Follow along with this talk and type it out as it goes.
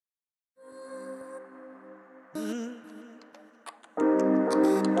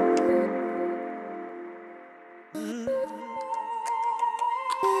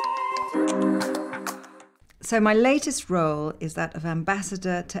So my latest role is that of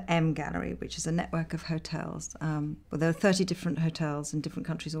ambassador to MGallery, which is a network of hotels. Well, there are 30 different hotels in different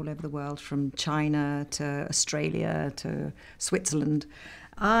countries all over the world, from China to Australia to Switzerland.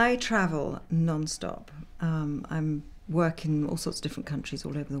 I travel non-stop. I'm working in all sorts of different countries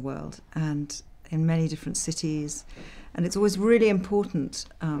all over the world and in many different cities. And it's always really important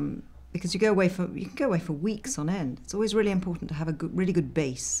because you can go away for weeks on end. It's always really important to have a really good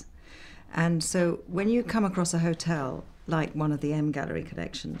base. And so when you come across a hotel like one of the MGallery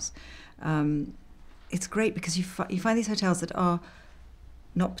collections, it's great because you find these hotels that are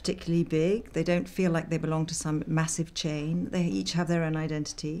not particularly big. They don't feel like they belong to some massive chain. They each have their own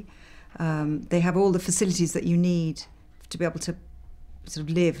identity. They have all the facilities that you need to be able to sort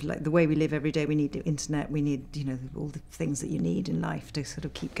of live like the way we live every day. We need the internet. We need, all the things that you need in life to sort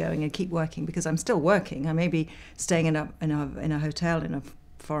of keep going and keep working. Because I'm still working. I may be staying in a hotel in a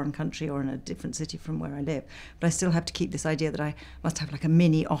foreign country or in a different city from where I live, but I still have to keep this idea that I must have like a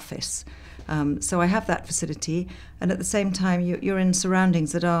mini office. So I have that facility, and at the same time you're in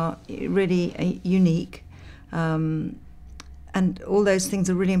surroundings that are really unique, and all those things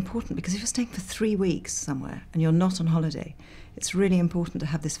are really important, because if you're staying for 3 weeks somewhere and you're not on holiday, it's really important to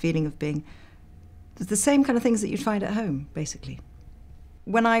have this feeling of being the same kind of things that you'd find at home, basically.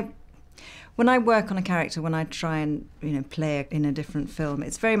 When I work on a character, when I try and play in a different film,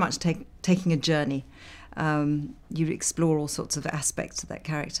 it's very much taking a journey. You explore all sorts of aspects of that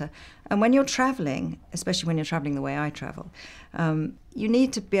character. And when you're travelling, especially when you're travelling the way I travel, you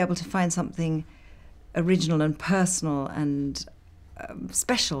need to be able to find something original and personal and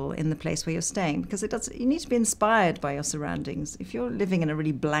special in the place where you're staying, because you need to be inspired by your surroundings. If you're living in a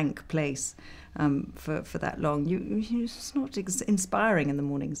really blank place for that long, it's not inspiring in the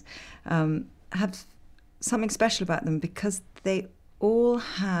mornings. Have something special about them, because they all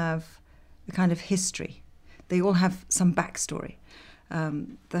have a kind of history. They all have some backstory.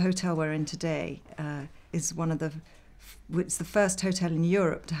 The hotel we're in today is it's the first hotel in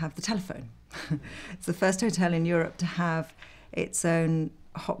Europe to have the telephone. It's the first hotel in Europe to have its own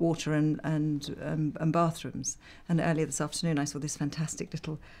hot water and bathrooms. And earlier this afternoon I saw this fantastic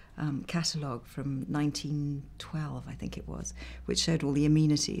little catalogue from 1912, I think it was, which showed all the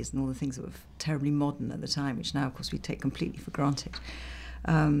amenities and all the things that were terribly modern at the time, which now, of course, we take completely for granted.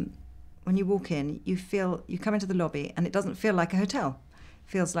 When you walk in, you come into the lobby and it doesn't feel like a hotel. It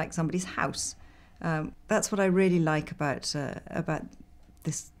feels like somebody's house. That's what I really like about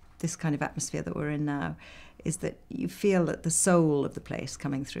this kind of atmosphere that we're in now, is that you feel that the soul of the place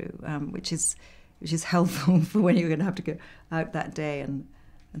coming through, which is helpful for when you're going to have to go out that day and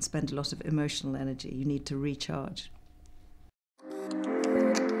spend a lot of emotional energy. You need to recharge.